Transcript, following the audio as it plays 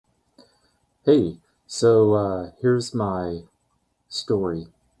Hey, here's my story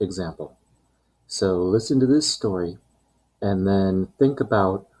example. So listen to this story and then think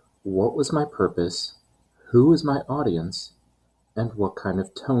about what was my purpose, who was my audience, and what kind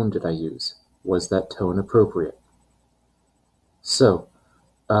of tone did I use? Was that tone appropriate? So,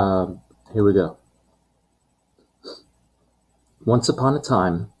 um, Here we go. Once upon a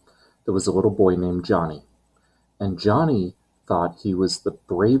time, there was a little boy named Johnny, and Johnny thought he was the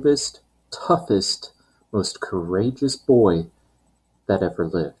bravest, toughest, most courageous boy that ever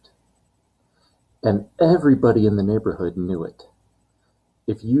lived. And everybody in the neighborhood knew it.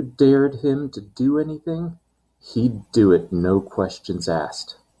 If you dared him to do anything, he'd do it, no questions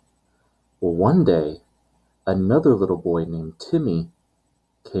asked. Well, one day, another little boy named Timmy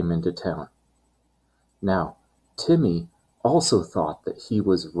came into town. Now, Timmy also thought that he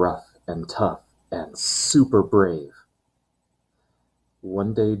was rough and tough and super brave.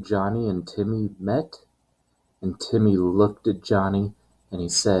 One day, Johnny and Timmy met, and Timmy looked at Johnny and he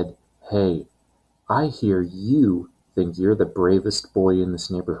said, "Hey, I hear you think you're the bravest boy in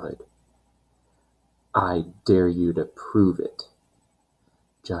this neighborhood. I dare you to prove it."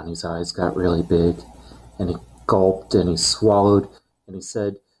 Johnny's eyes got really big, and he gulped and he swallowed, and he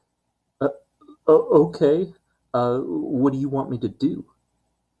said, uh, "Okay, what do you want me to do?"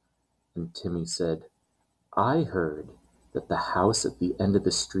 And Timmy said, "I heard that the house at the end of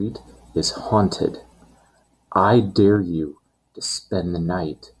the street is haunted. I dare you to spend the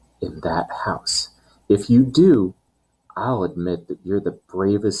night in that house. If you do, I'll admit that you're the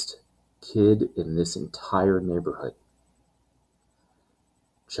bravest kid in this entire neighborhood."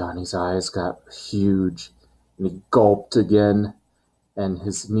 Johnny's eyes got huge, and he gulped again, and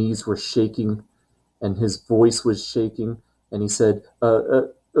his knees were shaking, and his voice was shaking, and he said,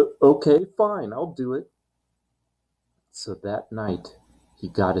 "Okay, fine, I'll do it." So that night, he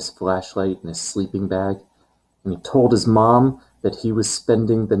got his flashlight and his sleeping bag, and he told his mom that he was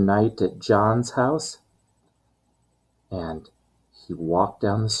spending the night at John's house, and he walked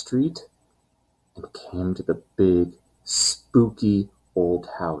down the street and came to the big, spooky old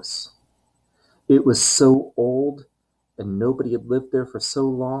house. It was so old, and nobody had lived there for so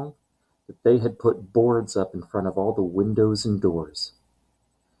long, that they had put boards up in front of all the windows and doors.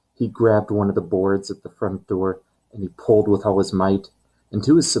 He grabbed one of the boards at the front door and he pulled with all his might, and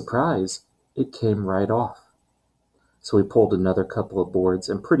to his surprise, it came right off. So he pulled another couple of boards,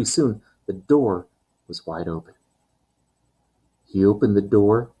 and pretty soon the door was wide open. He opened the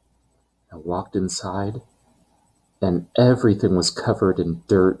door and walked inside, and everything was covered in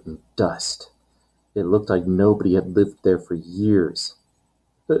dirt and dust. It looked like nobody had lived there for years.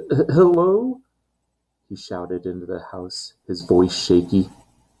 "Hello?" he shouted into the house, his voice shaky,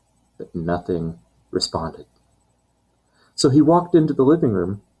 but nothing responded. So he walked into the living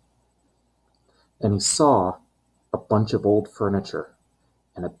room and he saw a bunch of old furniture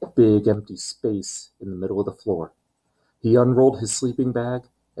and a big empty space in the middle of the floor. He unrolled his sleeping bag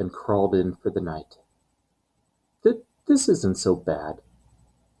and crawled in for the night. "This isn't so bad,"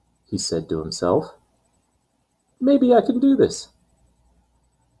 he said to himself. "Maybe I can do this."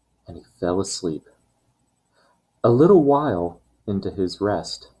 And he fell asleep. A little while into his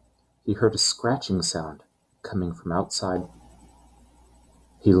rest, he heard a scratching sound coming from outside.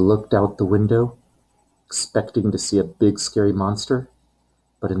 He looked out the window, expecting to see a big scary monster,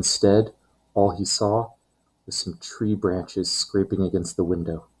 but instead, all he saw was some tree branches scraping against the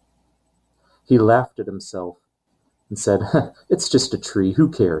window. He laughed at himself and said, "It's just a tree, who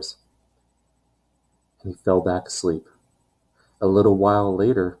cares?" And he fell back asleep. A little while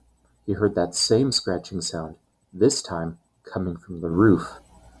later, he heard that same scratching sound, this time coming from the roof.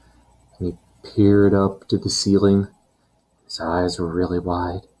 And he peered up to the ceiling. His eyes were really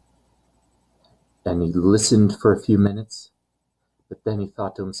wide. And he listened for a few minutes. But then he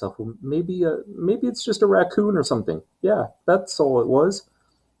thought to himself, well, maybe it's just a raccoon or something. Yeah, that's all it was.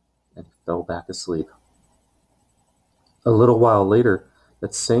 And he fell back asleep. A little while later,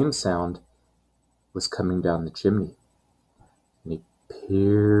 that same sound was coming down the chimney. And he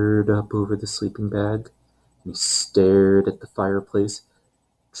peered up over the sleeping bag, and he stared at the fireplace,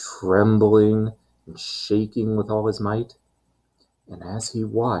 trembling and shaking with all his might. And as he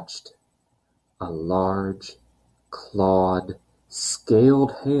watched, a large, clawed,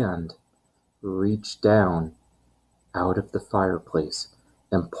 scaled hand reached down out of the fireplace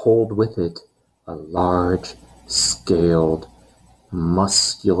and pulled with it a large, scaled,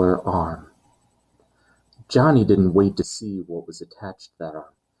 muscular arm. Johnny didn't wait to see what was attached to that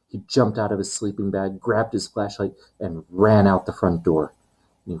arm. He jumped out of his sleeping bag, grabbed his flashlight, and ran out the front door.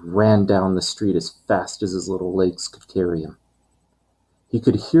 And he ran down the street as fast as his little legs could carry him. He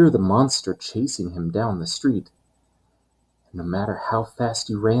could hear the monster chasing him down the street. No matter how fast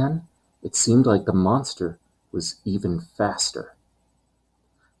he ran, it seemed like the monster was even faster.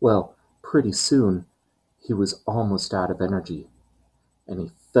 Well, pretty soon, he was almost out of energy, and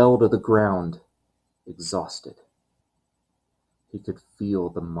he fell to the ground, exhausted. He could feel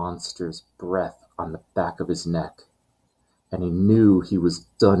the monster's breath on the back of his neck, and he knew he was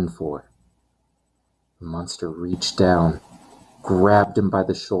done for. The monster reached down, grabbed him by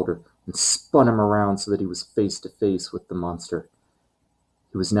the shoulder, and spun him around so that he was face to face with the monster.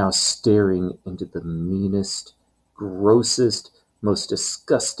 He was now staring into the meanest, grossest, most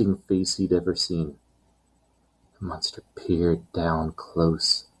disgusting face he'd ever seen. The monster peered down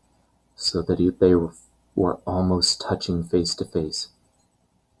close so that they were almost touching face to face.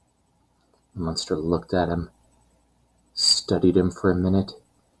 The monster looked at him, studied him for a minute,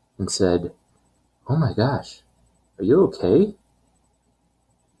 and said, "Oh my gosh, are you okay?"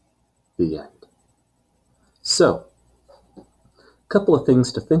 The end. So, a couple of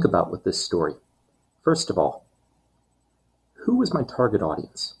things to think about with this story. First of all, who was my target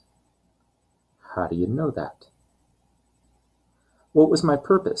audience? How do you know that? What was my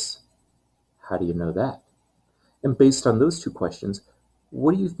purpose? How do you know that? And based on those two questions,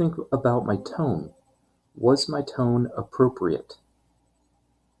 what do you think about my tone? Was my tone appropriate?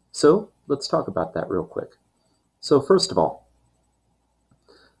 So, let's talk about that real quick. So, first of all,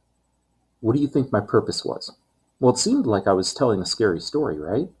 what do you think my purpose was? Well, it seemed like I was telling a scary story,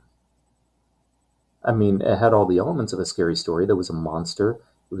 right? I mean, it had all the elements of a scary story. There was a monster.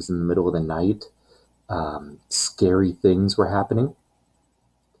 It was in the middle of the night. Scary things were happening.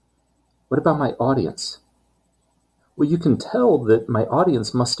 What about my audience? Well, you can tell that my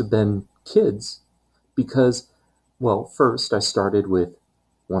audience must have been kids because, well, first I started with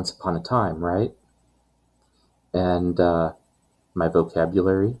Once Upon a Time, right? And my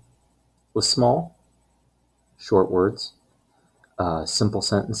vocabulary was small, short words, simple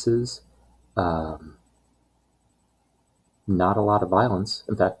sentences, not a lot of violence.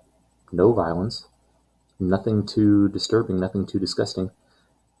 In fact, no violence, nothing too disturbing, nothing too disgusting.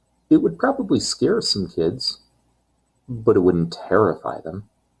 It would probably scare some kids, but it wouldn't terrify them.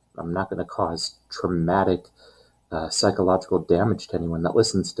 I'm not going to cause traumatic psychological damage to anyone that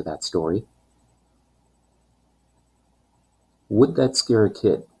listens to that story. Would that scare a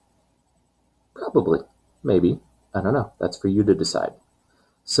kid? Probably, maybe, I don't know. That's for you to decide.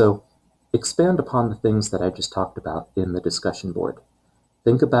 So expand upon the things that I just talked about in the discussion board.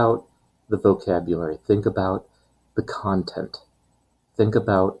 Think about the vocabulary. Think about the content. Think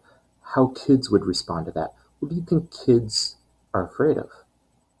about how kids would respond to that. What do you think kids are afraid of?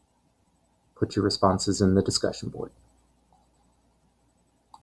 Put your responses in the discussion board.